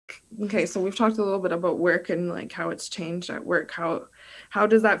okay, so we've talked a little bit about work and like how it's changed at work. How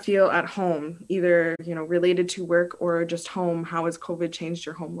does that feel at home, either, related to work or just home? How has COVID changed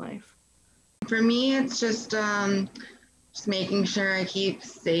your home life? For me, it's just making sure I keep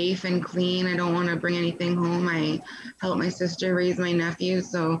safe and clean. I don't want to bring anything home. I help my sister raise my nephew,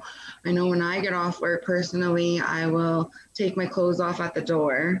 so I know when I get off work personally, I will take my clothes off at the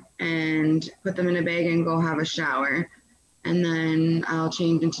door and put them in a bag and go have a shower. And then I'll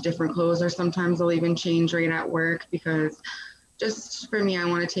change into different clothes, or sometimes I'll even change right at work because just for me, I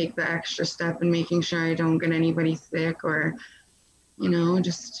want to take the extra step in making sure I don't get anybody sick or,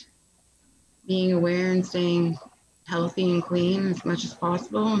 just being aware and staying healthy and clean as much as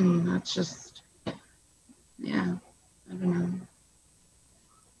possible. And that's just, yeah, I don't know.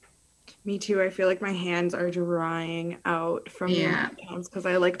 Me too. I feel like my hands are drying out from the hands because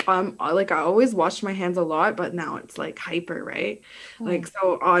I always wash my hands a lot, but now it's like hyper, right? Like,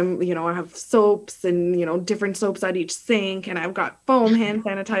 so I have soaps and different soaps at each sink, and I've got foam hand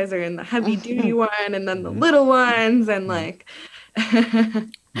sanitizer and the heavy duty one, and then the little ones, and like.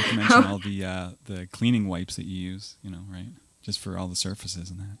 Not to mention all the cleaning wipes that you use, right? Just for all the surfaces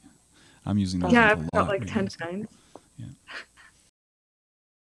and that. I'm using those. Yeah, a lot. I've got like 10 times. Yeah.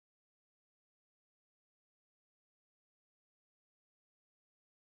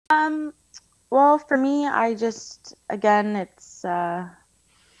 Well, for me, again, it's kind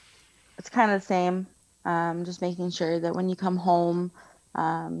of the same. Just making sure that when you come home,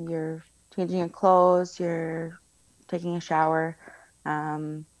 you're changing your clothes, you're taking a shower.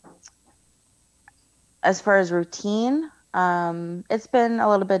 As far as routine, it's been a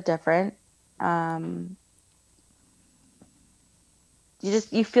little bit different.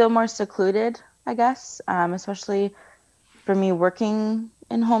 You feel more secluded, I guess, especially for me working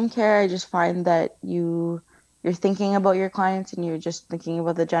in home care. I just find that you're thinking about your clients and you're just thinking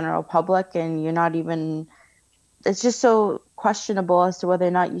about the general public, and you're not even, it's just so questionable as to whether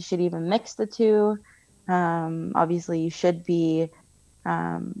or not you should even mix the two. Obviously you should be,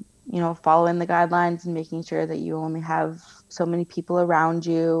 following the guidelines and making sure that you only have so many people around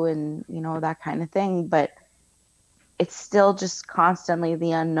you and, that kind of thing. But it's still just constantly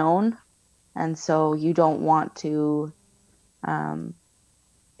the unknown. And so you don't want to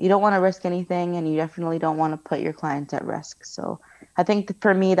risk anything, and you definitely don't want to put your clients at risk. So I think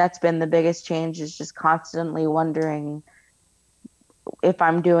for me, that's been the biggest change, is just constantly wondering if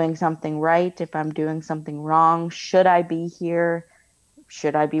I'm doing something right, if I'm doing something wrong. Should I be here?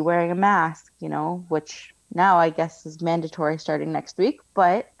 Should I be wearing a mask? Which now I guess is mandatory starting next week,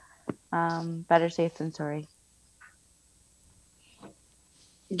 but better safe than sorry.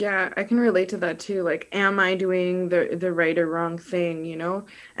 Yeah, I can relate to that too. Like, am I doing the right or wrong thing,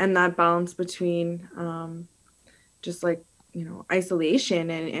 And that balance between just like, isolation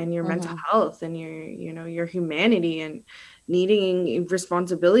and your mental health and your humanity, and needing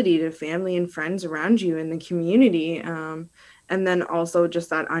responsibility to family and friends around you in the community. And then also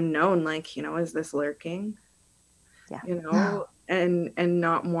just that unknown, like, is this lurking? Yeah. And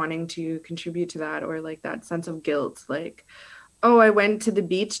not wanting to contribute to that, or like that sense of guilt, like, oh, I went to the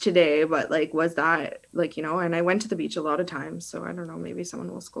beach today, but like, was that like, and I went to the beach a lot of times, so I don't know, maybe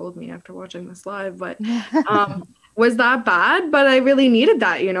someone will scold me after watching this live, but was that bad? But I really needed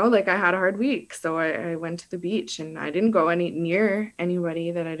that, like I had a hard week, so I went to the beach, and I didn't go near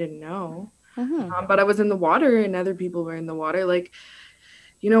anybody that I didn't know. But I was in the water, and other people were in the water. Like,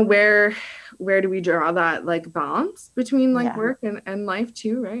 where do we draw that like balance between like work and life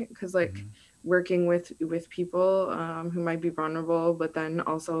too, right? Because like working with people who might be vulnerable, but then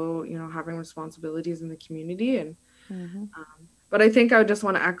also having responsibilities in the community. And but I think I would just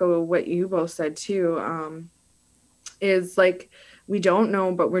want to echo what you both said too, is like, we don't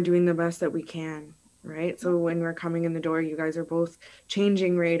know, but we're doing the best that we can, right? So when we're coming in the door, you guys are both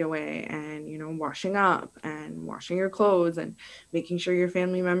changing right away, and washing up and washing your clothes and making sure your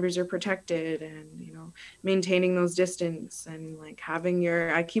family members are protected, and maintaining those distance, and like having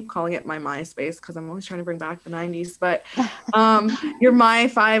I keep calling it my MySpace because I'm always trying to bring back the 90s, but your My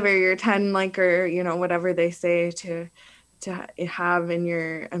 5 or your 10, like, or whatever they say to have in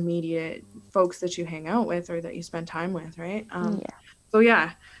your immediate folks that you hang out with or that you spend time with, right? So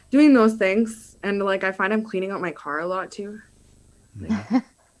yeah, doing those things. And like, I find I'm cleaning out my car a lot too. Like,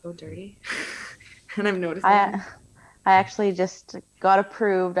 so dirty. And I'm noticing I actually just got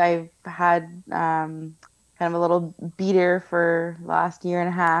approved. I've had kind of a little beater for the last year and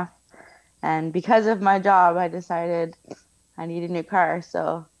a half, and because of my job, I decided I need a new car.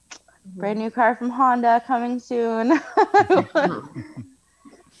 So brand new car from Honda coming soon.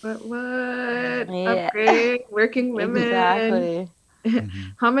 What? Yeah. Upgrade, working women. Exactly.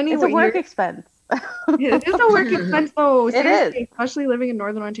 How many It's a work years? expense. It is a work expense though. It Seriously, is. especially living in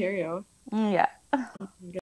Northern Ontario. Yeah.